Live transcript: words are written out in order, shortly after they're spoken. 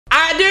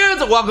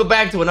D-Gens, welcome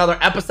back to another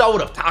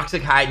episode of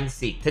Toxic Hide and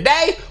Seek.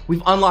 Today,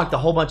 we've unlocked a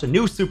whole bunch of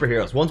new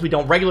superheroes, ones we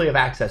don't regularly have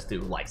access to,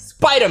 like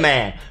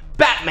Spider-Man,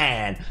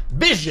 Batman,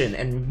 Vision,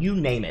 and you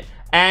name it.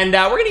 And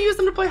we're gonna use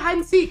them to play hide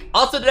and seek.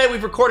 Also today,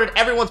 we've recorded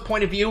everyone's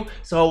point of view,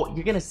 so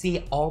you're gonna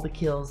see all the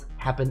kills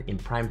happen in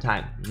prime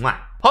time. Mwah.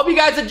 Hope you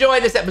guys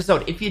enjoy this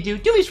episode. If you do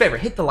me a favor,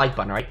 hit the like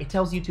button, all right? It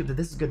tells YouTube that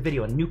this is a good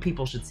video and new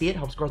people should see it.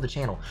 Helps grow the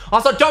channel.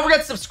 Also, don't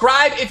forget to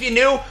subscribe if you're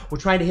new. We're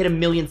trying to hit 1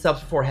 million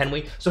subs before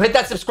Henry, so hit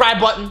that subscribe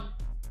button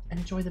and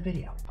enjoy the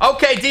video.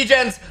 Okay,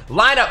 D-Gens,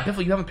 line up.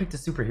 Biffle, you haven't picked a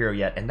superhero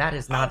yet, and that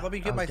is not... let me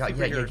get my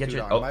superhero get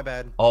your, on. My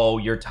bad. Oh,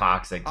 you're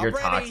toxic. You're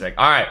toxic.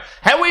 All right.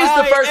 Henry's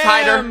the first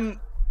hider.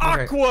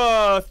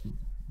 Aqua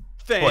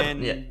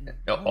Thin. Yeah.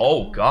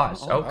 Oh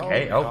gosh.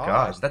 Okay. Oh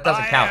gosh. That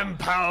doesn't count. I am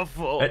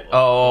powerful.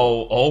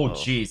 Oh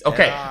jeez.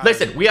 Okay.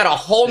 Listen, we had a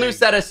whole new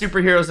set of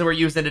superheroes that we're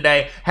using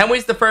today.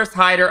 Henry's the first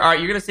hider. All right,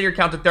 you're gonna sit here,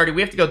 count to 30.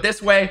 We have to go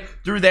this way,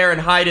 through there,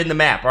 and hide in the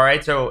map. All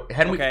right. So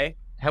Henry. Okay.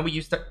 Henry,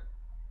 you start.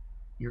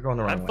 You're going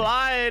the wrong way. I'm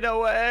flying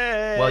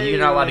away. Well, you're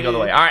not allowed to go the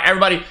way. All right,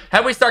 everybody.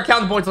 Henry, start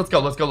counting points. Let's go.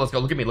 Let's go. Let's go.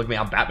 Look at me. Look at me.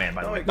 I'm Batman,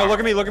 by the way. No, look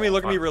at me. Look at me.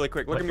 Look at me really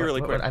quick. Look at me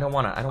really quick. I don't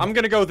wanna. I'm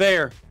gonna go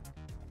there.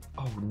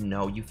 Oh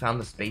no, you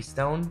found the space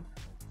stone?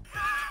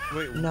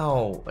 Wait,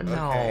 no,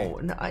 okay.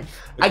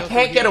 I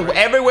can't get away. Right?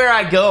 Everywhere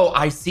I go,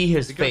 I see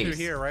his face. Go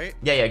through here, right?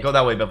 Yeah, go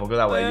that way, Biffle. Go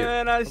that way.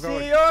 And I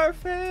see your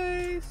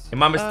face. In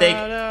my mistake,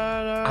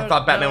 I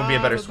thought Batman would be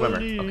a better swimmer.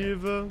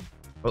 Okay.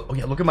 Oh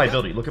yeah, look at my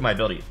ability. Look at my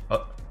ability.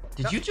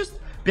 Did you just...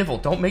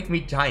 Biffle, don't make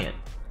me giant.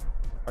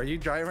 Are you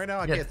giant right now?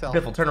 I can't tell.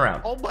 Biffle, turn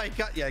around. Oh my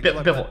god, yeah.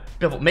 Biffle,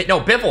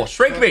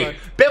 shrink me.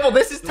 Biffle,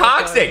 this is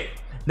toxic.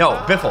 No,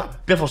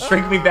 Biffle,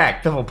 shrink me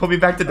back. Biffle, put me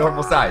back to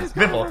normal size.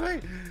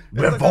 Biffle,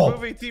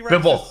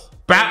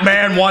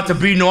 Batman wants to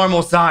be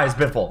normal size,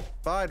 Biffle.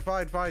 Fine,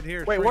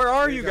 here. Wait, where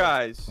are you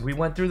guys? We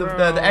went through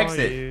the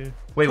exit.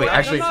 Wait,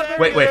 actually,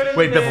 wait,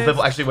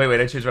 Biffle, actually, wait,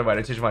 I changed my mind.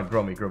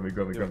 Grow me.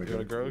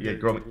 Yeah,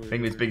 grow me.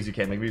 Make me as big as you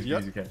can. All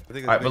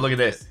right, but look at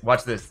this.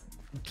 Watch this.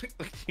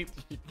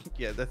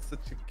 Yeah, that's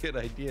such a good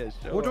idea.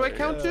 What do I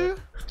count to?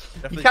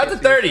 You count to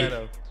 30.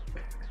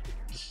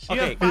 You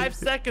have 5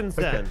 seconds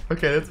then.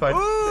 Okay, that's fine.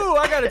 Ooh,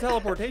 I got a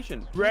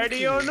teleportation.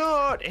 Ready or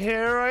not,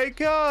 here I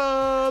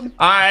come.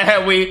 All right,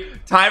 Henry,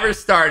 timer's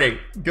starting.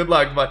 Good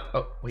luck,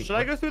 but should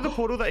I go through the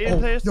portal that Ian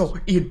placed? No,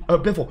 Ian,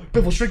 Biffle,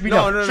 shrink me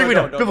down. Shrink me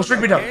down. Biffle,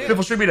 shrink me down.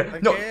 Biffle, shrink me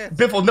down. No,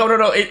 Biffle,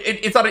 no.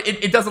 It's not.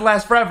 It doesn't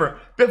last forever.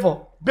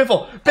 Biffle.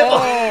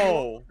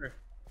 Oh.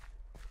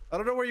 I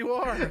don't know where you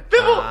are.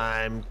 Biffle.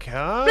 I'm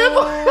coming.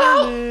 Biffle,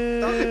 help.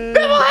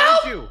 Biffle,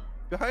 help.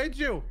 Behind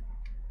you.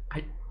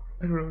 I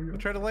don't know. I'm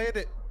trying to land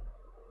it.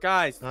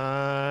 Guys,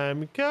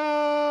 I'm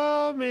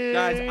coming.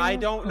 Guys, I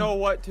don't know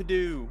what to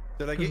do.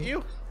 Did I get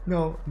you?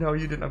 No,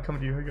 you didn't. I'm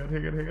coming to you.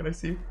 Hang on. I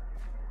see you.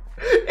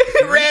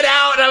 It ran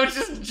out, and I was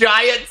just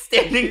giant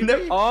standing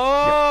there.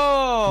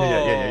 Oh.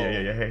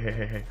 Yeah.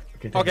 Hey.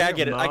 Okay, I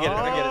get it.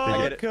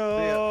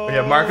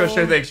 Yeah, Marco,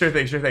 sure thing.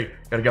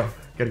 Gotta go.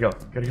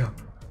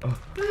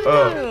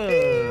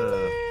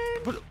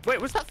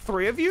 Wait, was that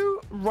 3 of you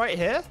right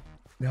here?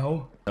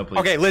 No, please.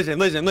 Okay, listen.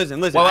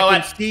 Whoa, I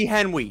can see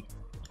Henry.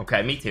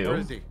 Okay, me too. Where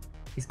is he?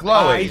 He's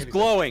glowing. He's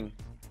glowing.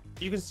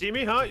 You can see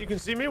me, huh? You can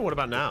see me? What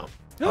about now?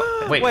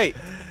 Wait,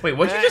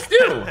 what'd you just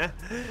do?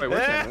 Wait,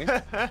 where's Henry?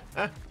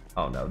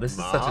 Oh no, this is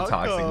such a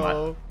toxic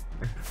mod.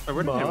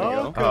 Where did Henry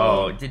go?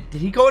 Oh, did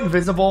he go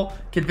invisible?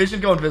 Can Vision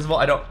go invisible?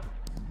 I don't...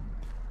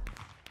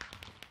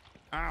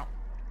 Ow.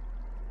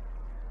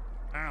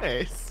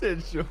 Hey,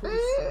 Sigils.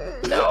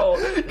 No,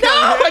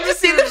 I just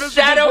see the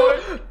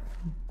shadow.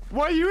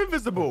 Why are you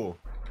invisible?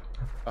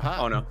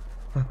 Oh no.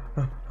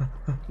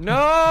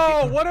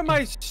 No, what am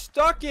I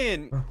stuck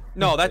in?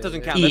 No, that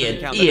doesn't count. Ian,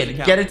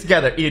 get it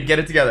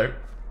together.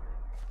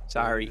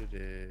 Sorry.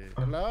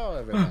 Hello,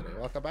 everybody.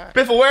 Welcome back.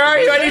 Biffle, where are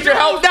you? I need your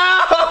help.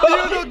 No!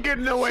 You're not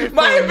getting away from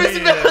my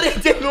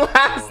invisibility didn't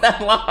last that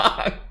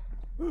long.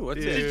 Ooh,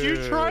 what's Did it? you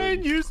try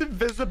and use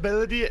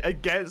invisibility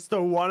against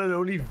the one and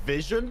only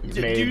Vision?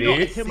 Did you not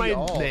hear my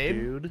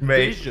name? Dude.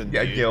 Vision.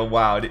 Yeah,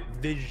 wow.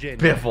 Vision.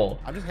 Biffle.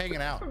 I'm just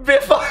hanging out.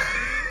 Biffle.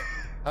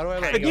 How do I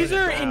let But these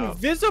are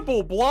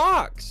invisible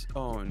blocks.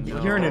 Oh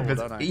no. You're an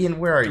invisible. Ian,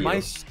 where are you? Am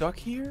I stuck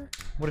here?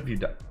 What have you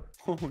done?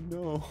 Oh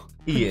no.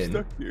 Ian. I'm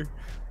stuck here.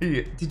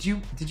 Ian, did you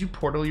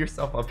portal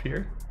yourself up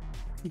here?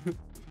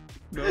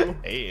 No.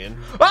 Ian.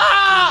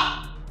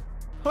 Ah!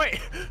 Wait,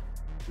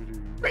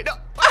 no.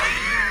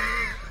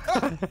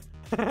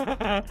 You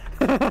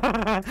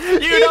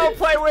don't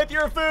play with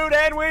your food,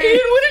 Henry. Ian,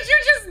 what did you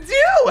just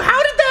do?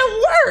 How did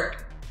that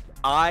work?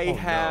 I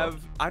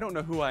don't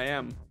know who I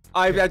am.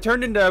 I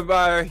turned into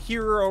a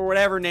hero or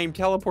whatever named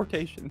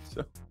teleportation.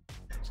 So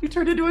You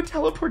turned into a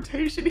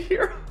teleportation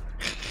hero.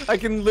 I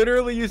can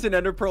literally use an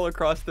ender pearl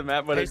across the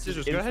map, but it's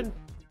Scissors, go ahead.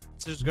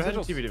 Scissors, go ahead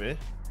and TV to me.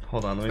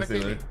 Hold on, let me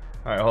see.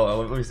 All right, hold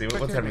on. Let me see.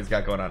 What's Henry's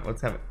got going on?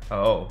 What's happening?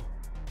 Oh.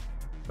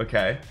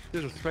 Okay.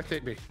 Scissors,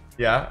 spectate me.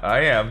 Yeah,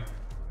 I am.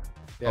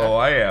 Yeah. Oh,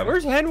 I am.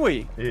 Where's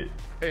Henry? Hey,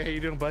 how you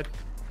doing, bud?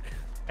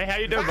 Hey, how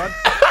you doing, bud?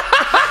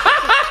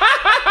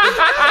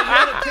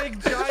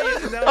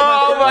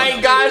 Oh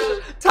my gosh.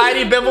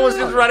 Tiny Bibble was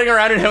just running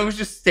around and Henry was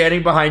just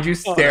standing behind you,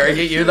 staring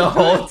at you the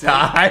whole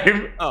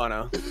time. Oh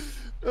no.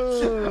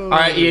 All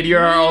right, Ian, you're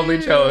our only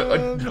choice.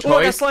 Oh,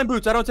 I got slime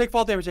boots. I don't take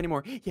fall damage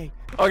anymore. Yay.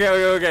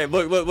 Okay.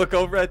 Look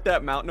over at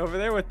that mountain over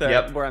there with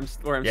the where I'm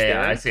staring.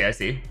 Yeah, I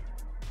see.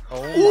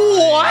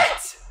 Oh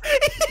what?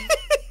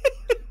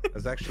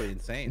 That's actually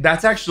insane.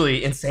 That's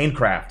actually insane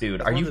craft,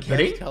 dude. Are you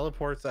kidding?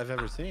 Teleports I've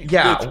ever seen.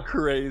 Yeah, it's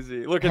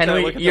crazy. Look at Henry,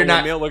 that. Look at you're the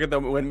not... windmill. Look at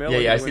the windmill.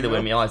 Yeah, I see the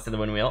windmill. I see the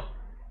windmill.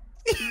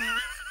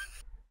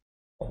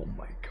 Oh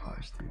my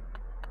gosh, dude.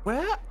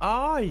 Where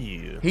are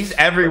you? He's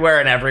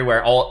everywhere and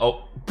everywhere.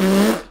 All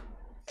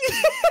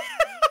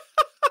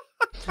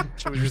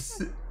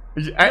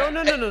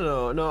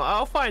No.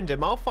 I'll find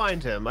him.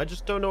 I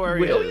just don't know where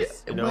he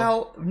is. You know?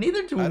 Well,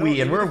 neither do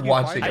we, and we're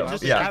watching him. I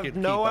just have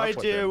no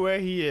idea where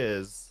he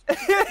is.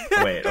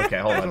 Wait, okay,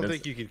 hold on. I don't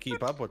think you can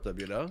keep up with them,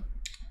 you know?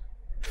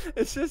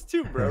 It's just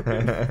too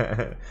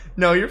broken.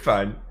 No, you're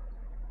fine.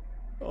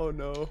 Oh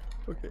no.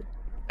 Okay.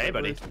 Hey,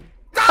 buddy.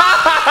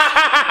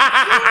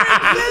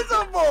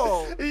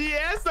 Invisible!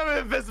 Yes, I'm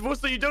invisible,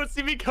 so you don't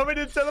see me coming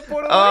and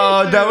teleport away.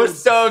 Oh, that was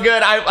so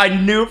good. I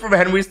knew from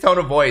Henry's tone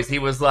of voice. He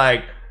was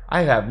like,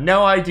 I have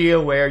no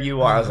idea where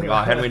you are. I was like,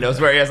 oh, Henry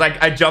knows where he is.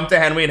 Like, I jumped to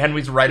Henry, and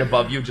Henry's right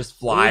above you, just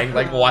flying,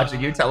 like watching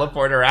you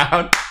teleport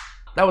around.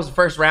 That was the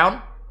first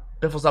round.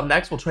 Biffle's up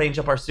next. We'll change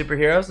up our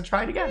superheroes and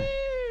try it again.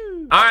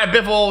 All right,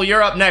 Biffle,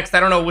 you're up next. I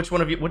don't know which one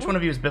of you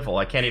is Biffle.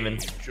 I can't even.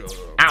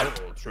 Ow.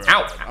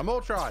 I'm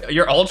Ultron.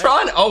 You're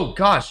Ultron? Oh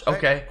gosh.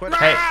 Okay.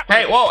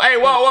 Hey, whoa.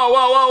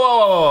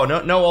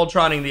 No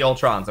Ultroning the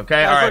Ultrons,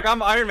 okay? All right. Look,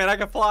 I'm Iron Man. I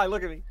can fly.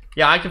 Look at me.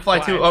 Yeah, I can fly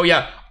too. Oh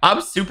yeah. I'm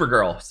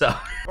Supergirl, so.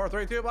 4,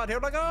 3, 2, 1, here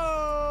we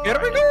go.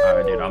 Here we go. All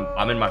right, dude.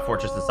 I'm in my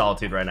Fortress of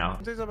Solitude right now.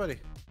 See somebody.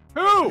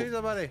 Who? See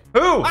somebody.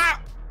 Who? Ah!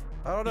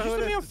 I don't know who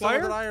it is. On fire?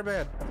 It's an Iron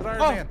Man. It's an Iron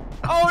Man.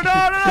 Oh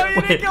no!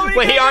 You didn't kill me.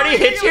 Wait, he already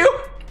hit you?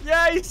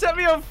 Yeah, he set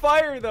me on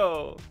fire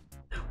though.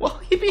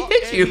 Well, he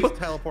hit you. He's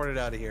teleported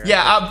out of here.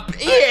 Yeah,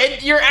 Ian,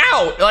 you're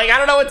out. Like, I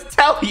don't know what to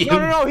tell you.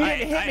 No, he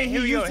didn't hit me.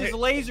 He used his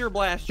laser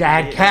blaster.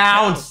 That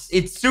counts.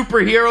 It's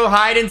superhero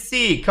hide and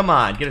seek. Come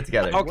on, get it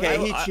together. Okay,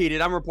 he cheated.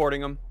 I'm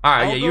reporting him. All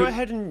right, I'll go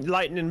ahead and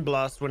lightning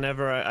blast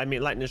whenever I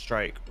mean lightning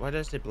strike. Why did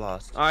I say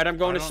blast? All right, I'm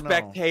going to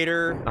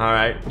spectator. All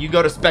right, you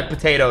go to spec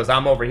potatoes.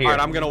 I'm over here. All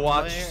right, I'm gonna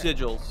watch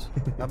Sigils.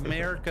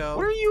 America.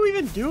 What are you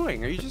even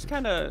doing? Are you just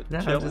kind of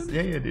chilling?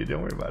 Yeah, dude.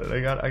 Don't worry about it. I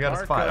got a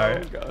spot. All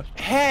right. Gosh.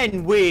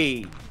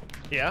 Henry.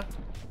 Yeah.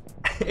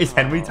 Is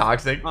Henry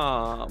toxic?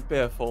 Oh,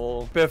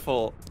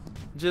 Biffle,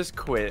 just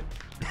quit.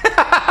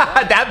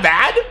 That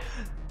bad?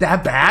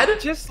 That bad?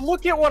 Just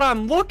look at what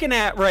I'm looking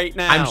at right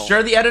now. I'm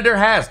sure the editor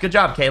has. Good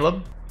job,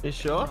 Caleb. You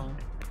sure?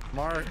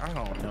 Mark, I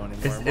don't know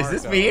anymore. Is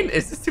this mean?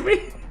 Is this too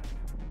mean?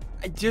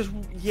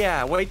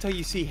 Yeah. Wait till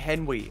you see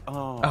Henry.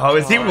 Oh,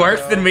 is he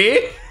worse than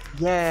me?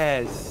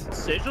 Yes.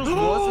 Sigils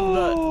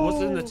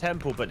was in the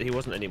temple, but he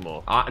wasn't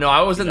anymore. No,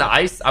 I was in the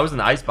ice. I was in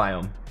the ice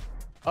biome.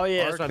 Oh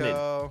yeah, that's what I mean.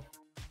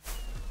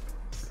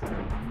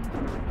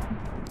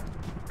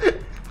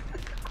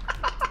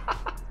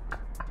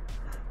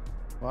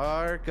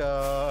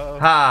 Marco.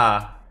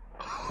 Ha.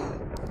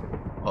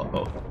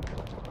 Uh-oh.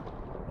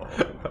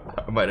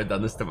 I might have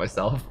done this to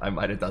myself. I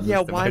might have done this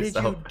to myself. Yeah, why did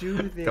you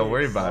do this? Don't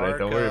worry about it.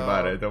 Don't worry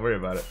about it. Don't worry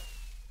about it.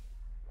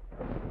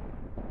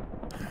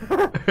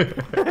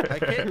 I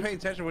can't pay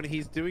attention when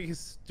he's doing his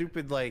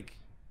stupid, like...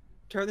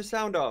 Turn the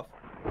sound off.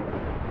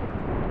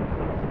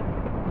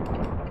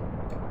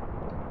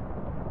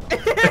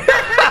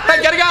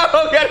 Gotta go!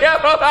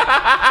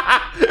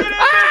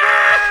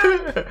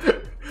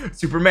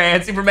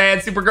 Superman,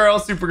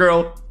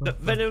 Supergirl.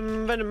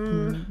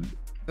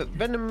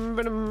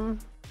 Venom.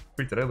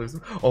 Wait, did I lose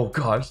him? Oh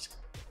gosh.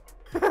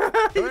 He's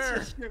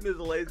just shooting his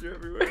laser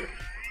everywhere.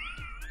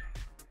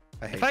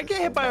 If I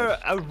get hit by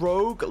a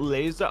rogue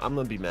laser, I'm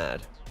gonna be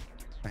mad.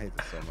 I hate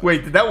this so much.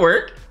 Wait, did that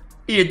work?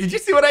 Ian, did you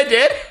see what I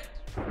did?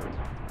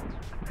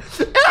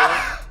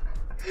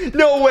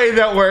 No way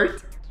that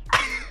worked.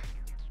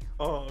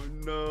 Oh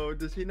no,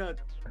 does he not?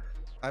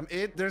 I'm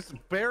in. There's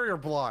barrier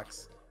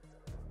blocks.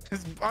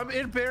 I'm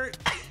in barrier.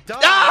 Yeah.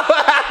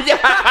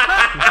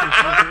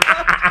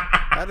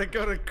 I had to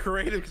go to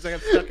creative because I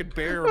got stuck in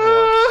barrier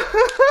blocks.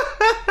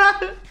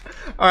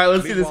 All right,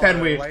 let's see this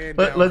Henry.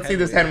 Let's see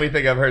this Henry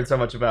thing I've heard so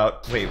much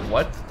about. Wait,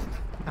 what?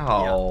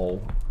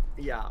 Oh.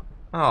 Yeah.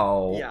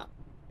 Oh.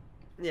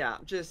 Yeah.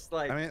 Just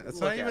like. I mean,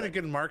 it's not even a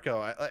good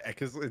Marco.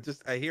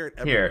 Because I hear it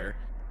everywhere. Here.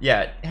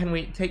 Yeah,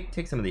 Henry,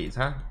 take some of these,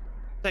 huh?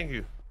 Thank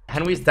you.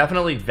 Henry's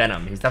definitely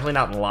Venom. He's definitely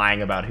not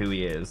lying about who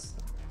he is.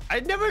 I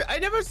never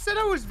said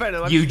I was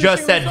Venom. You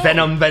just said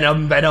Venom,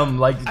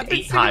 like I've been 8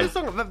 singing times. the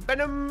song,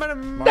 Venom.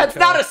 That's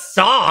not a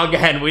song,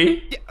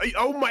 Henry. Yeah,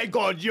 oh my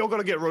god, you're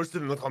gonna get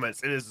roasted in the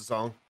comments. It is a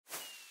song.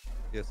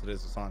 Yes, it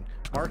is a song.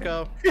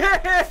 Marco.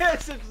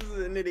 Yes, this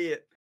is an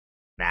idiot.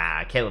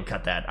 Nah, Caleb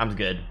cut that. I'm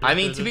good. I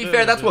mean, to be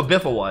fair, that's what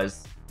Biffle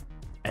was.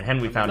 And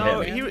Henry found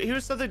him. He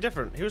was something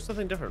different.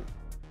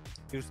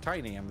 He was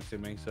tiny, I'm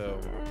assuming. So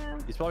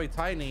he's probably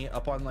tiny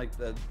up on like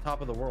the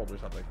top of the world or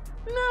something.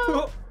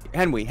 No.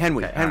 Henry.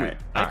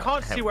 I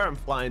can't see where I'm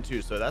flying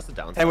to, so that's the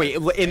downside. Henry,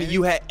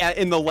 you had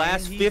in the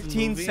last he's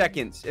 15 moving?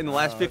 seconds. In the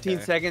last 15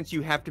 okay. seconds,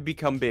 you have to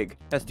become big.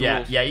 That's the Yeah,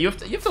 rules. yeah. You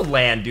have to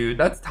land, dude.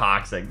 That's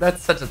toxic.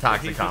 That's such a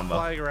toxic He's just combo.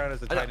 flying around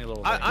as a tiny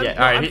little thing. I'm, Yeah, all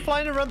right, I'm he-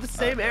 flying around the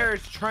same area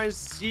to try and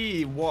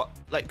see what,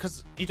 like,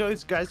 because you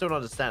guys don't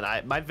understand.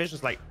 My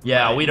vision's like.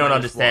 Yeah, we don't minus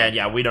understand. one.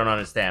 Yeah, we don't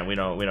understand. We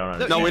don't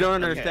understand. No, we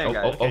don't Okay. understand,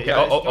 guys. Okay.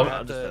 Yeah, Oh. I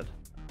understand.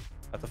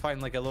 I have to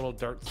find like a little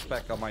dirt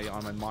speck on my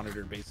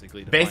monitor,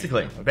 basically.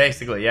 Basically.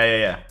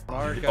 Yeah.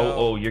 Marco.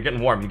 Oh, you're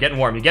getting warm. You're getting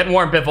warm,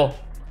 Biffle.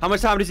 How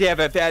much time does he have?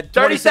 At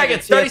 30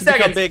 seconds. he has 30 to become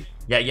seconds. Big.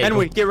 Yeah.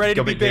 Henry, get ready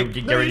to Go be big.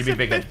 Get ready to be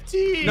big. Then.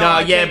 15. No,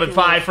 I yeah, can't but do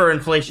 5 for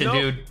inflation, Nope.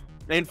 dude.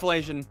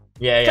 Inflation.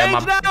 Yeah.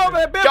 Change now,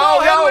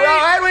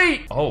 Biffle,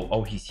 Henry.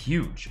 Oh, he's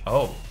huge.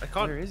 Oh. I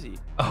can't. Where is he?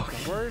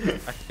 Okay. Word.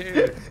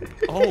 Dude.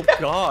 Oh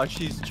gosh,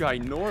 he's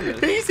ginormous.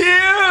 He's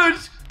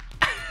huge.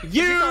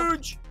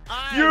 Huge.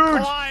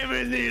 I'm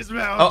climbing these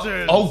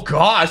mountains. Oh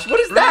gosh, what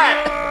is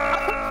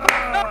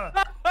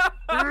that?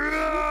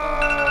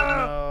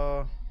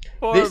 Oh,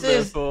 Poor This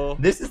is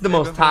Biffle. the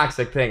most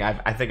toxic thing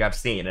I think I've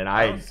seen, and no.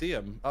 I I. don't see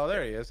him. Oh,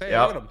 there he is. Hey,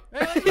 Yep. look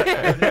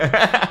at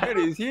him. Hey,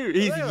 Dude, he's huge.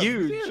 He's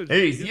huge.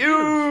 He's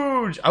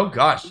huge. Oh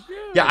gosh.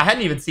 Yeah, I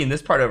hadn't even seen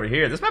this part over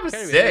here. This map is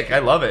sick. I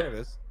love There it.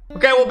 is.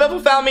 Okay, well,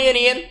 Biffle found me and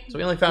Ian, so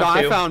we only found No,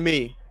 two. I found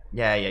me.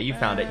 Yeah, you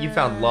found it. You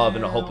found love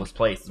in a hopeless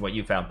place is what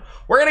you found.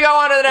 We're gonna go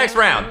on to the next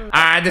round. All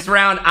right, this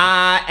round,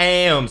 I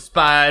am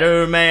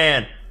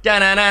Spider-Man.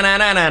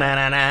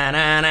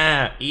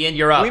 Da-na-na-na-na-na-na-na-na. Ian,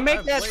 you're up. We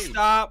make that Wait.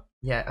 stop.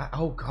 Yeah.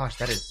 Oh gosh,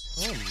 that is.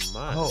 Oh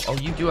my. Oh,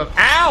 you do have.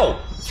 Ow!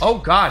 Oh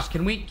gosh,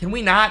 can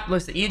we not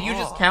listen? Ian, you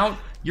just count.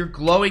 You're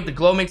glowing. The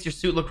glow makes your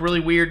suit look really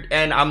weird,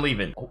 and I'm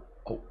leaving. Oh.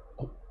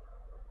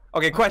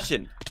 Okay,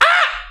 question.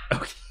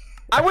 Okay.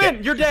 I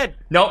win. You're dead.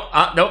 Nope.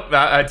 Nope.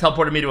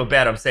 Teleported me to a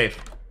bed. I'm safe.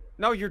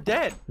 No, you're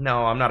dead.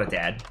 No, I'm not a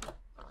dad.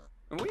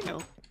 We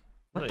know.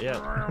 Not yet.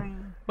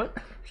 What?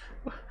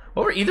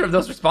 What were either of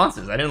those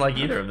responses? I didn't like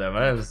either of them.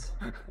 It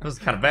was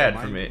kind of bad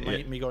for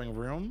me. Me going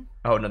room?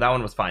 Oh no, that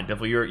one was fine.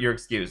 Biffle, you're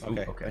excused. Ooh,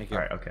 Okay, okay. thank you.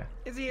 All right. Okay.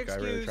 Is he Okay, I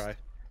really excused? try.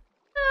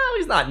 Well,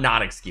 he's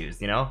not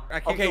excused. You know. I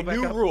can't Okay, go back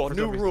new up rule. for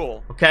New some reason.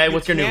 rule. Okay.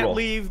 What's your new Can't rule?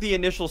 leave the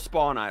initial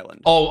spawn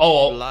island.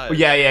 Oh. Lies.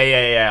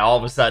 Yeah. All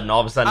of a sudden, I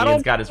Ian's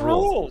don't got his make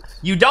rules.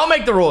 You don't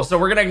make the rules, so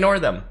we're gonna ignore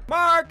them.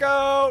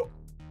 Marco.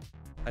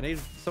 I need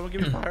someone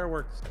give me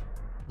fireworks.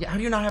 Yeah. How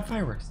do you not have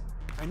fireworks?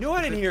 I knew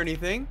I didn't hear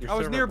anything. Your I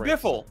was server near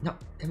breaks. Biffle. No.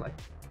 Am I?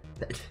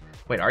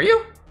 Wait. Are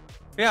you?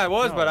 Yeah, I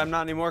was, No. but I'm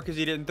not anymore because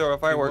he didn't throw a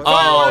firework.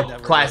 was. Oh,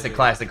 Never classic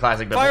really.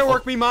 Biffle.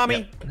 Firework me,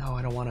 mommy. Yeah. No,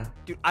 I don't wanna.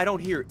 Dude, I don't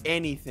hear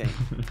anything.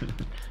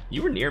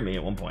 You were near me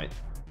at one point.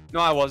 No,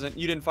 I wasn't.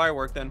 You didn't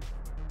firework then.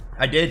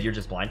 I did. You're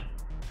just blind.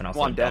 And also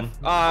Well, I'm deaf. dumb.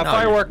 No,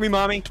 Firework me,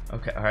 mommy.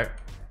 Okay. All right.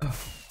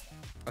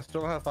 I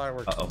still don't have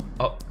fireworks.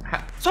 Oh.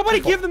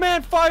 Somebody give the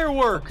man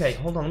fireworks. Okay.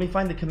 Hold on. Let me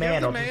find the Give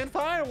command. the I'll just- man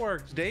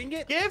fireworks, dang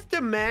it. Give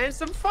the man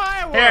some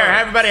fireworks. Here,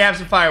 everybody have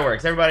some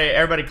fireworks.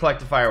 Everybody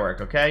collect a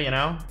firework, okay? You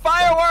know?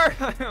 Firework.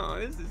 Oh,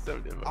 this is so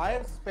difficult. I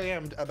have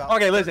spammed about.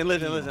 Okay, listen.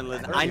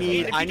 heard I you.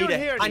 need If you don't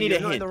hear a it, you're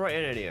not in hint. the right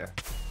area.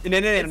 No.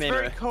 It's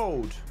very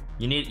cold.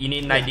 You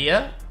need an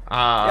idea?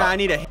 Yeah, I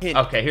need a hint.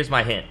 Okay, here's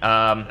my hint.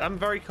 I'm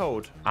very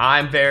cold.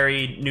 I'm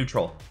very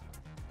neutral.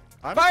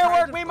 I'm Firework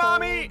kind of me,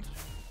 mommy! cold,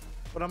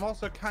 but I'm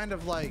also kind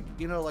of like,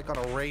 you know, like on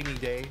a rainy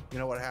day. You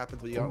know what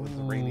happens when it's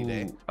a rainy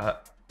day? Ooh,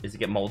 does it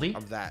get moldy?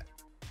 I'm that.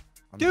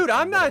 Dude,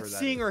 I'm not whatever that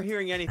seeing is. or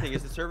hearing anything.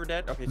 Is the server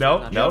dead? Okay. No,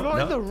 server's no. not You're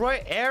not in the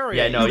right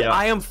area. Yeah, no, Dude, yeah.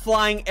 I am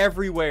flying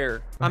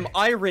everywhere. I'm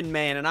Iron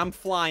Man, and I'm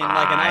flying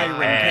like an Iron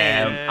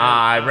can.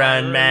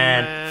 Iron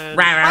Man.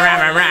 Rah, rah, rah,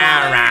 rah,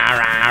 rah, rah,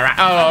 rah, rah.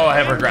 Oh, I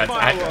have regrets. Ow,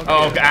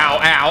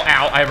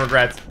 I have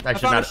regrets. I I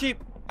should found a not. sheep.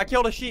 I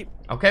killed a sheep.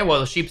 Okay, well,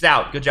 the sheep's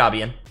out. Good job,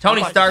 Ian.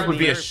 Tony about to Stark hit would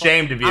be me.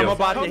 ashamed of I'm you.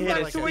 about to Come hit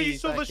back a to where you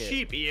sheep. saw the Second.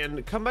 sheep,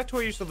 Ian. Come back to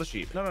where you saw the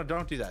sheep. No,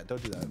 don't do that.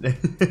 Don't do that.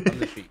 I'm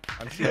the sheep.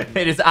 I'm sheep.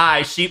 It is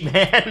I, Sheep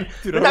Man.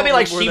 Dude, Wouldn't that be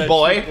like Sheep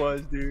Boy?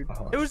 Was, dude.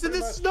 It was in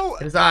the snow.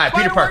 It is I,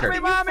 Peter Firework Parker. me,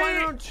 You're mommy! flying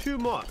around too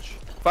much.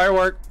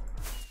 Firework.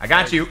 I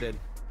got you. Did.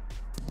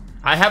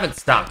 I haven't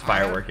stopped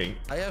fireworking.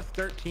 I have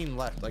 13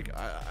 left. Like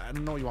I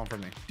don't know what you want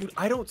from me. Dude,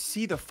 I don't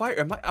see the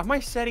fire. Are my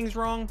settings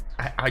wrong?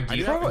 You,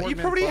 do have more You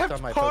minutes probably left have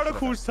on my potion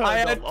particles turned I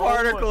had on. Oh my-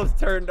 particles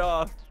turned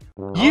off.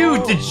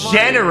 you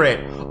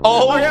degenerate.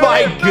 Oh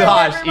my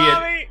gosh,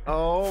 Ian.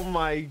 Oh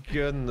my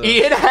goodness.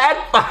 Ian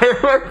had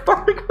firework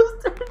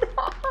particles turned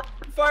off.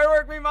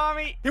 Firework me,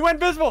 mommy. He went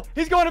invisible.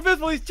 He's going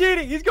invisible. He's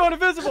cheating. He's going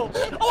invisible.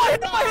 Oh, I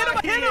hit him. I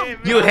hit him.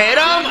 You hit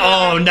him?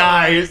 Oh,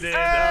 nice.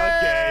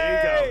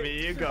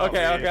 Okay, you got me.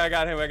 Okay, I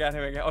got him.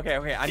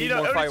 Okay. I need It more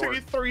only took fireworks.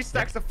 you 3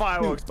 stacks of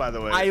fireworks, by the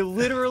way. I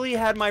literally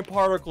had my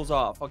particles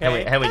off. Okay.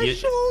 Hey, wait,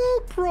 That's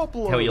your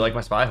problem. you like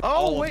my spy?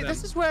 All Oh of wait, them.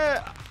 this is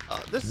where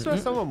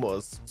someone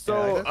was. Yeah, I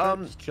So guess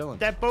I'm just chilling.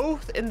 they're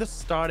both in the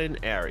starting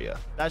area.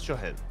 That's your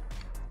hint.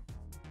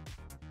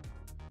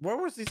 Where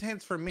was these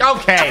hints for me?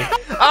 Okay.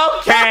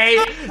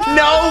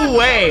 No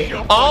way.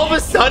 All of a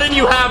sudden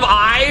you have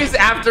eyes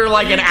after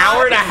like an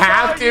hour and a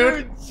half,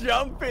 dude.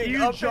 jumping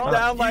You up and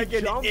down like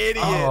an idiot.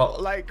 Oh.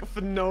 Like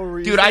for no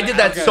reason. Dude, I did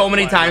that Okay, so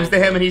many fine, times to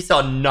him, okay. and he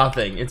saw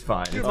nothing. It's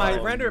fine. Dude, It's my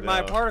fine.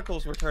 my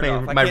particles were turned My-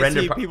 off. I my can't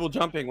render see par- people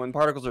jumping when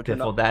particles are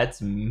turned Piffle, off.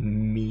 that's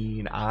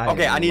mean.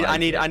 Okay, I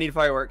need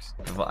fireworks.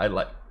 Piffle, I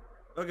like.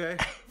 Okay.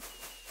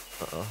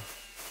 Uh-oh.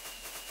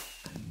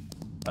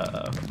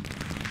 Uh-oh.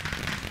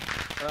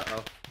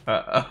 Uh-oh.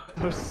 Uh-oh.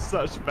 That was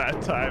such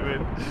bad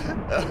timing.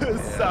 That was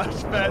Yeah,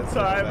 such bad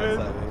timing.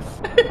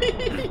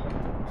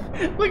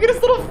 Look at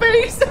his little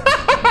face.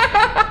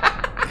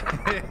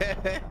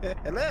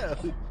 Hello,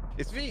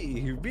 it's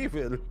me,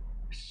 Beeple.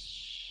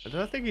 I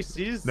don't think he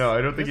sees. No,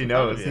 I don't think he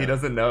knows. He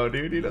doesn't know,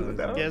 dude. He doesn't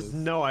know. He has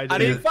no idea. I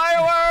need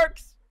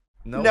fireworks.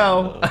 No.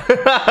 No.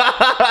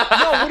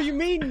 No, what do you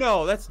mean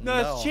no? That's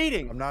No,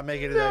 cheating. I'm not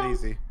making it that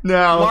easy.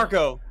 No.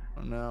 Marco.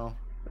 Oh, no.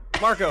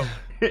 Marco.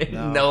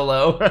 No.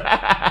 Nolo.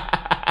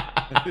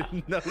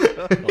 No.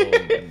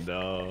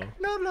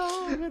 Oh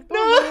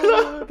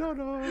no.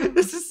 No.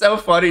 This is so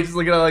funny. Just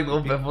looking at like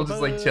little Biffle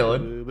just like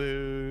chilling.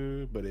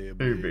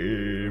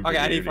 Okay,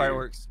 I need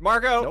fireworks.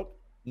 Marco. Nope.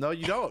 No,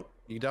 you don't.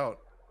 You don't.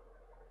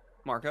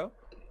 Marco.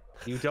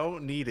 You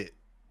don't need it.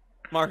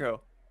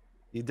 Marco.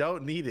 You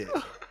don't need it.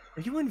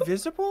 Are you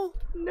invisible?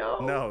 No.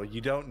 No, you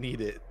don't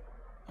need it.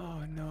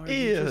 Oh no.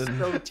 Ian. Just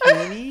so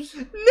teeny.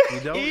 You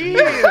don't need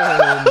it.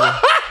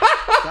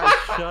 Guys,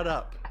 shut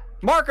up.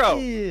 Marco.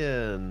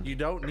 Ian. You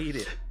don't need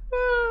it.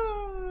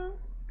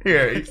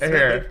 Here, I said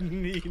here.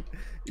 need.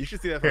 You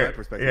should see that from Here, that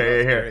perspective. here, That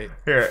was here,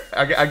 great.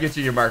 here. I'll get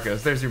you your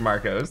Marcos. There's your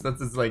Marcos.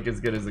 That's as like as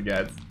good as it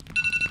gets.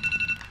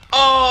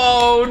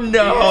 Oh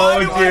no, Why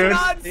do I dude!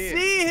 not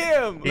see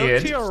him? Ian,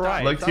 Look to your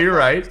right. Look Stop to your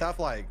lying. right. Stop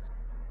lying.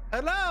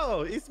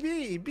 Hello, it's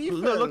me,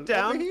 Beefle. Look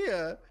down. Over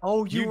here.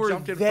 Oh, you were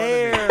jumped in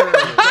there. front of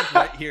me. You jumped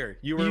right here.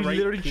 You were You right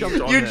literally here. jumped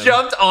on You him.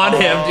 jumped on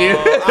him, dude.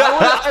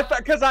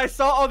 Because I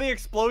saw all the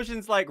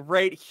explosions like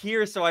right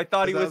here, so I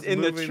thought he was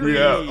in the moving tree.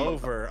 Yeah.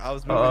 Over. I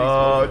was moving.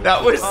 Oh, these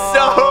that was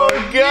Oh,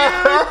 so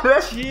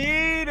good.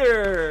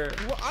 Cheater.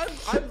 Well,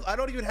 I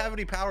don't even have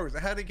any powers.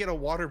 I had to get a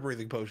water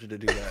breathing potion to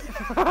do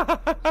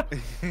that.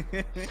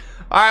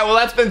 All right, well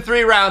that's been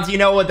 3 rounds. You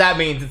know what that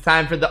means. It's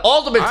time for the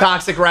ultimate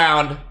toxic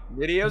round.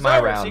 Video's My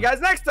over. round. See you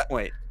guys next time.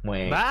 Wait.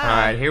 Wait. Bye. All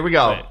right, here we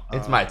go. Wait.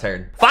 It's my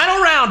turn.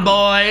 Final round,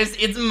 boys.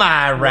 It's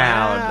my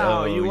round.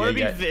 Wow, Oh, you want to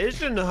yeah, be yeah.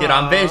 Vision, huh? Get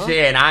on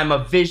Vision. I'm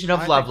a vision of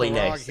I picked the wrong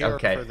loveliness. hero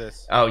Okay. for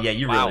this. Oh yeah,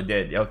 you Wow. really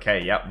did.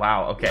 Okay. Yep.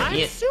 Wow. Okay. I'm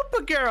Ian,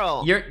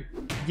 Supergirl.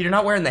 you're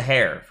not wearing the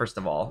hair. First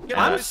of all.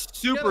 I'm Uh,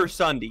 super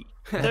Sunday.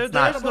 not-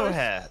 There's no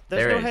hair.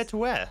 There's There no is. hair to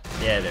wear.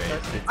 yeah, there is.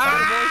 It's fine.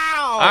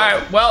 Ow! All right.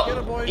 Get Well,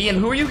 it, boys. Ian,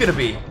 who are you gonna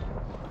be?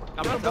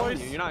 I'm Go, not telling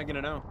boys. you. You're not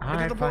gonna know. All Into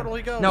right, the fine. portal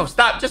he goes. No,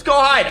 stop. Just go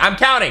hide. I'm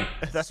counting.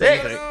 That's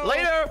 6, anything.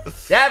 Later.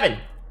 7,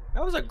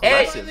 That was I'm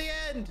aggressive. in the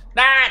end.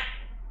 9.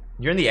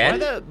 You're in the Why are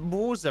end. there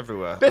walls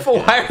everywhere?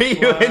 Biffle, why are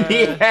you in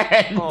the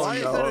end? Oh, Why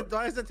no.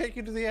 does that take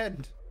you to the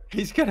end?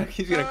 He's gonna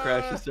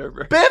crash the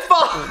server.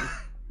 Biffle.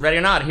 Ready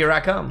or not, here I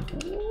come.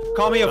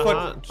 Call me a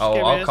foot. Just Oh,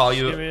 give me I'll a- call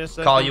just you- give me a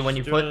second, call you when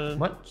just you put- doing-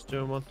 what? Just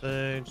doing one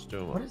thing. Just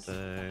doing What one is-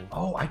 thing.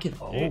 Oh, I can.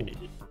 Oh, You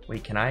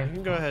wait, can I?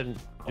 can go ahead and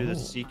do Oh. the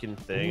seeking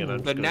thing, and I'm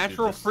The just gonna do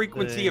natural this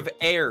frequency thing. of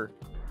air.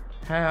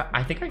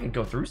 I think I can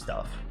go through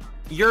stuff.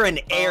 You're an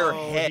Oh,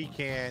 airhead.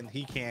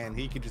 he can.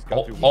 He can just go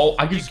Oh, through. oh,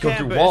 I can You just go can,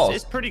 through but walls.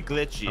 It's pretty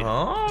glitchy.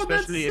 Oh,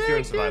 especially that's if you're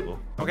in sick, dude. survival.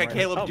 Okay,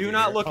 Caleb, I'll do be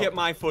not here. look Oh. at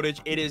my footage.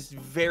 It is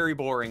very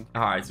boring.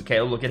 All right, so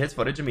Caleb, look at his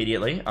footage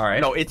immediately. All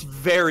right. No, it's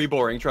very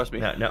boring. Trust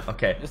me. No,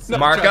 okay. It's not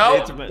Marco.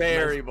 just- Mine's-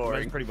 very mine's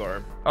boring. pretty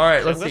boring. All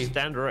right, So let's I'm gonna see.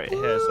 stand right here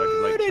so I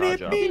can like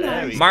charge up.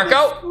 There we go.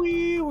 Marco.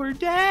 We were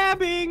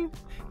dabbing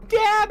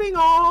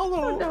all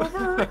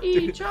over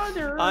each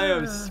other. I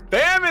am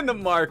spamming the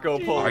Marco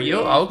Polo. Are you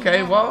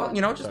okay? Well,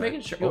 you know, just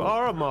making sure. You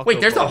are a Marco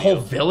Wait, there's a Polo. whole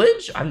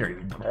village. I've never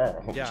even.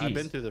 Oh, Yeah, jeez. I've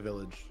been through the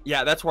village.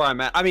 Yeah, that's where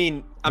I'm at. I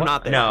mean, I'm What?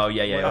 not there. No,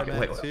 yeah. Where Okay, I'm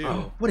wait. at, too.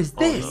 Oh, what is Oh,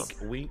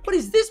 this? Wink. What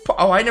is this?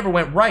 Oh, I never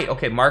went right.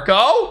 Okay,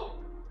 Marco.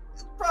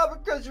 Probably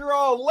because you're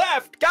all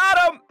left. Got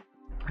him.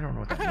 I don't know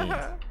what that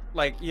means.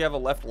 Like you have a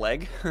left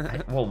leg.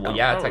 Well,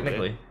 yeah, probably.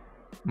 technically.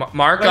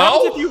 Marco. What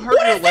happens if you hurt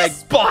What your is leg? this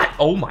spot?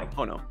 Oh my.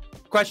 Oh no.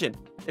 Question: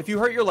 if you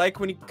hurt your leg,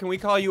 can we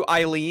call you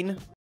Eileen?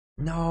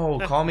 No,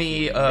 call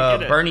me I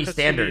get it, Bernie 'cause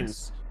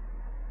Standards.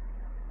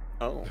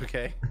 Oh.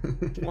 Okay.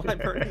 Why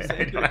Bernie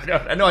Sanders?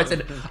 I know.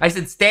 I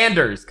said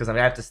standards because I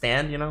have to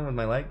stand, you know, with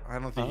my leg. I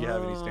don't think you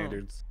have any Oh.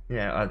 standards.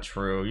 Yeah,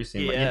 true. You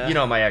seem Yeah. you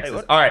know my exes.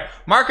 what? All right,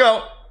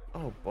 Marco.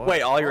 Oh boy.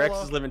 Wait, all your Hold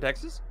exes on. live in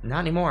Texas? Not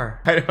anymore.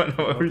 I don't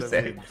know what we're that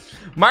saying. means.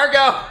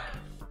 Marco.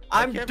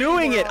 I'm can't be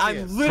doing more it. I'm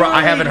obvious. literally. Bro,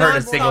 I haven't heard a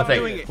nonstop single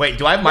doing thing. it. Wait,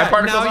 do I have my Yeah,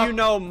 particles now off? you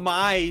know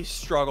my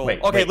struggle.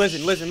 Wait, okay, wait.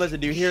 listen.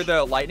 Do you hear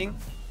the lightning?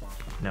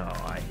 No,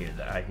 I hear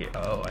that. I hear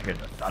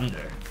the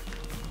thunder.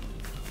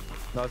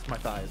 No, it's my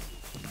thighs.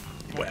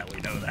 Well, we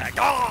know that.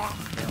 Oh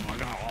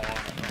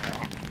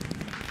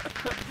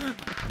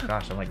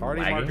gosh, I'm like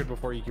Already marked lagging. it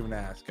before you can even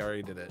ask. I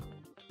already did it.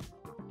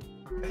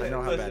 I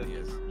know how bad he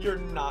is. You're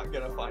not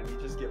gonna find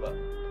me. Just give up.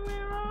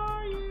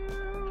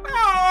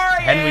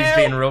 Henry's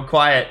being real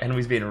quiet.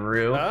 Henry's being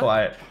real Huh?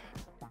 quiet.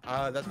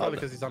 That's probably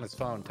because he's on his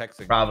phone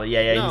texting. Probably,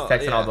 yeah. No, He's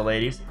texting yeah. all the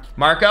ladies.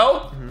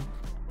 Marco.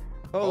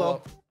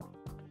 Hello.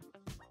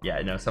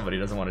 Yeah, no, somebody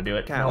doesn't want to do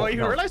it. Count. No, Well, you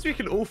no. realize we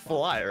can all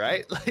fly,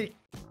 right? Like,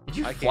 Did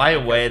you I can't fly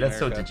get away? to That's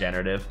so America.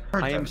 degenerative.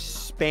 I am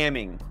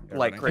spamming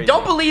like I crazy.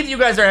 don't believe you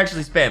guys are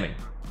actually spamming.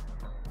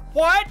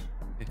 What?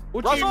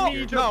 what Russell, do you mean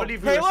you don't no,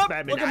 believe we were Caleb,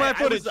 spamming? look at my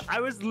footage. I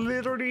was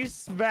literally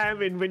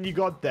spamming when you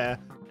got there.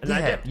 And I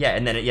Yeah,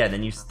 did. and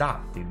then you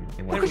stopped, dude.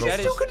 It went Henry, real- that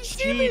still is couldn't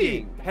see me.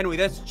 cheating. Henry,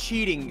 that's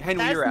cheating. Henry,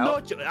 That's you're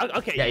out. not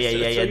okay. Yeah. So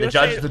The you're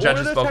judge- saying the judge all has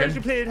of the spoken. times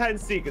you played hide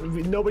and seek,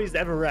 nobody's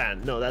ever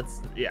ran. No,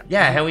 that's yeah.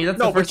 Yeah, Henry, that's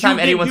No, the but first time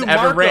you did anyone's do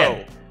ever Marco.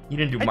 ran. You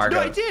didn't do Marco.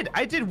 No, I did.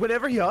 I did.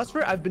 Whenever he asked for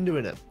it, I've been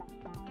doing it.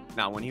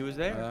 Not when he was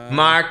there.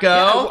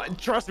 Marco. Yeah,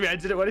 trust me, I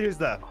did it when he was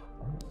there.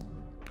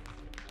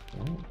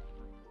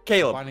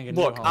 Caleb, Finding a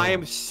new look, home. I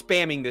am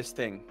spamming this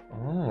thing.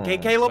 Oh. Okay,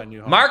 My Caleb?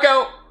 new home.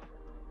 Marco.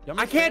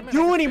 I can't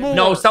do anymore.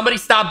 No, somebody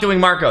stop doing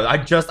Marco.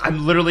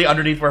 I'm literally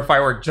underneath where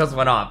firework just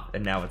went off,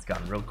 and now it's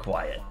gone real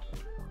quiet.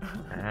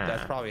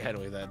 That's probably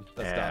Henry then.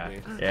 That's Yeah, gotta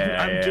be.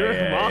 yeah, I'm yeah, doing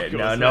yeah, yeah. Marcos, No,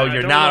 man. no, I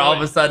you're don't not. know All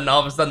of a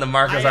sudden, the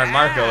Marcos aren't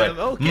Marco.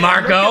 Okay,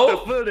 Marco. Look at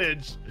the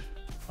footage.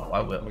 Oh, I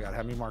Oh will. my god,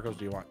 how many Marcos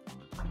do you want?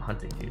 I'm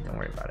hunting, dude. Don't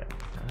worry about it.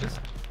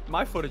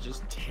 My footage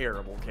is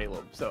terrible,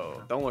 Caleb.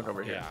 So don't look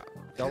over here. Yeah.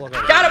 Don't look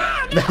at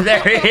Got him!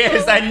 There he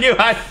is. I knew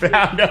I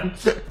found him.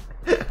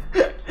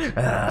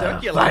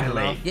 Don't get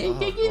Finally.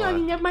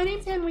 enough. My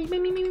name's Henry.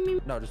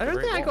 No, just I the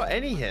don't think I great got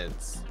any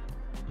hints.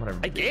 Whatever.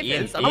 I gave Ian-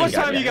 hints. Ian How much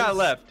got time it. you got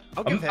left?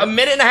 I'll give A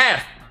minute and a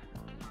half.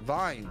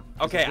 Vine.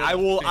 Okay, I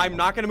will. I'm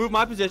not gonna move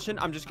my position.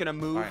 I'm just gonna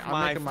move Alright, I'm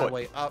my making my foot.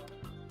 way up.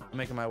 I'm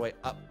making my way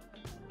up.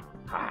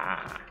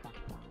 Ah.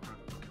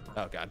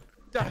 Oh god.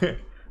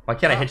 Why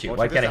can't I hit you? Well,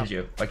 Why check can't I this hit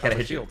you? out. Why can't I I have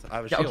a hit you? shield. I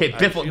have a Yeah, shield. okay, I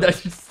have a Biffle, shield. no,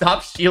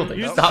 stop shielding.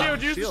 Use Stop.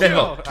 shield, use Shield.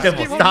 Biffle, I Biffle,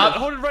 keep stop.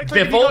 Hold it right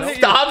click and he Biffle, can't hit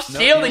you. stop No,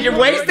 shielding. You're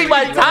keep wasting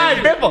my on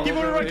time, Biffle. Keep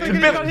on right clicking,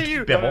 he can't hit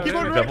you. Biffle, Keep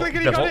on right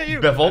clicking, he can't hit you.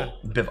 Biffle,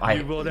 Biffle.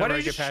 You will Why never don't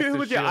you get past shoot him this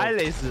with your shield. eye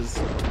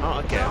lasers? Oh,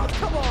 okay.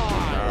 Come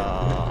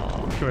on.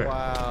 Come here.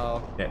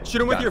 Wow. Yeah,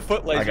 Shoot him with got your it.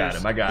 foot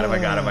lasers. I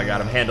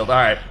got him handled. All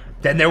right.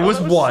 Then there was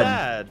Oh, that one.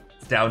 sad.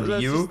 It's down to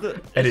That's you, just the-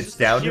 and it's it's just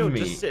the down to shield me.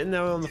 Just sitting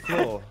there on the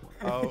floor.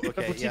 Oh, okay.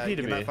 Double Yeah, TP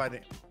to you're me. not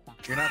fighting.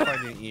 You're not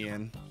fighting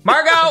Ian.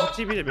 Marco!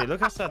 TP to me. Look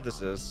how sad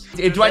this is.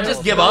 Do I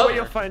just give No up? way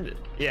you'll find it.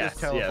 Yes,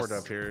 Just teleport yes.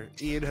 up here.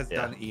 Ian has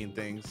Yeah. done Ian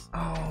things.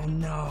 Oh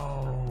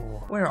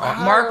no. Where are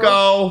Wow.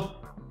 Marco?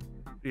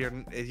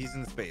 He's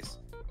in space.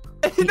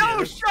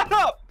 No, shut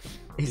up.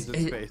 He's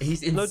in space.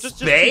 He's in No, just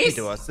space? TP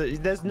to us.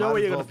 There's no Might way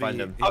as you're well gonna find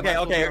be. him. He might Okay, as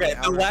well okay, be on okay. the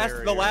The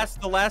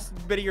outer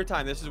last bit of your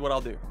time. This is what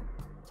I'll do.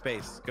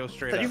 Space. Go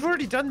straight But up. you've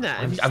already done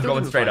that. and he's I'm still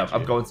going gonna straight find up.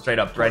 I'm you. going straight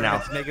up right now.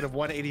 It's negative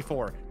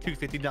 184,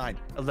 259,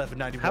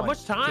 1191. How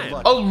much time? Good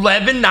luck.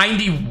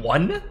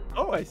 1191?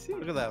 Oh, I see.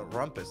 Look at that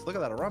rumpus. Look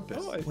at that rumpus.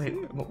 Oh, I see. Wait,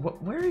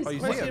 where is Oh,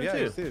 you I see see him? him Yeah, too.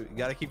 you see him. You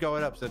gotta keep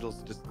going up,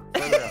 Sigils. Just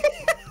further up.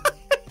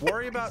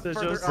 Worry about So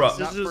further just, up, Bro. not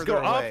just further go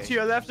away. up to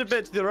your left a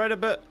bit, to the right a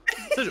bit.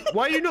 So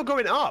why are you not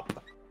going up?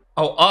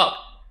 Oh, up.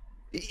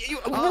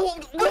 Up.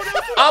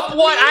 Up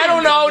what? I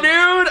don't know,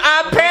 dude.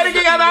 I'm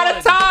panicking. I'm out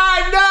of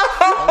time.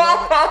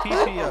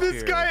 TP No. up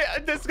here.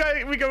 This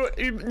guy,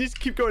 he needs to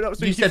keep going up.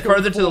 So You he said keeps going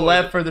further to the forward.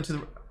 left, further to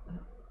the.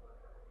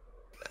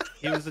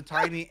 He was a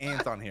tiny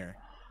ant on here.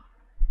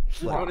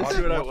 Look, wanna watch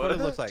see what I watch what it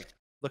was. looks like.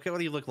 Look at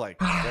what he looked like.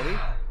 Ready?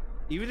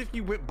 Even if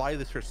you went by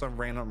this for some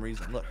random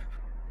reason, look.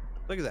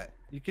 Look at that.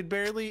 You could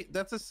barely.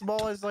 That's as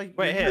small as like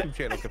Wait, your here. YouTube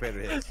channel compared to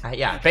his.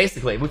 Yeah,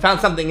 basically, we found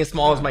something as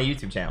small as my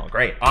YouTube channel.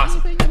 Great,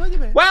 awesome. Look at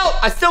me. Well,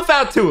 I still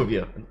found 2 of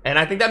you, and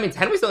I think that means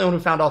Henry's the only one who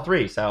found all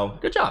 3. So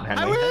good job,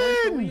 Henry.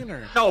 Henry's the winner.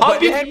 No, Hope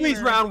but you- in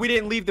Henry's round, we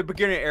didn't leave the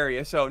beginner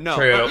area, so no.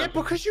 True. Yeah,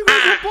 because you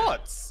guys are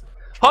bots.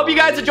 Hope you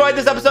guys enjoyed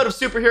this episode of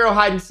Superhero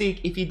Hide and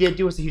Seek. If you did,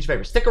 do us a huge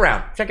favor. Stick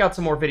around. Check out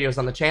some more videos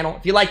on the channel.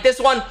 If you like this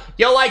one,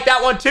 you'll like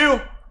that one too.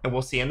 And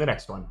we'll see you in the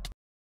next one.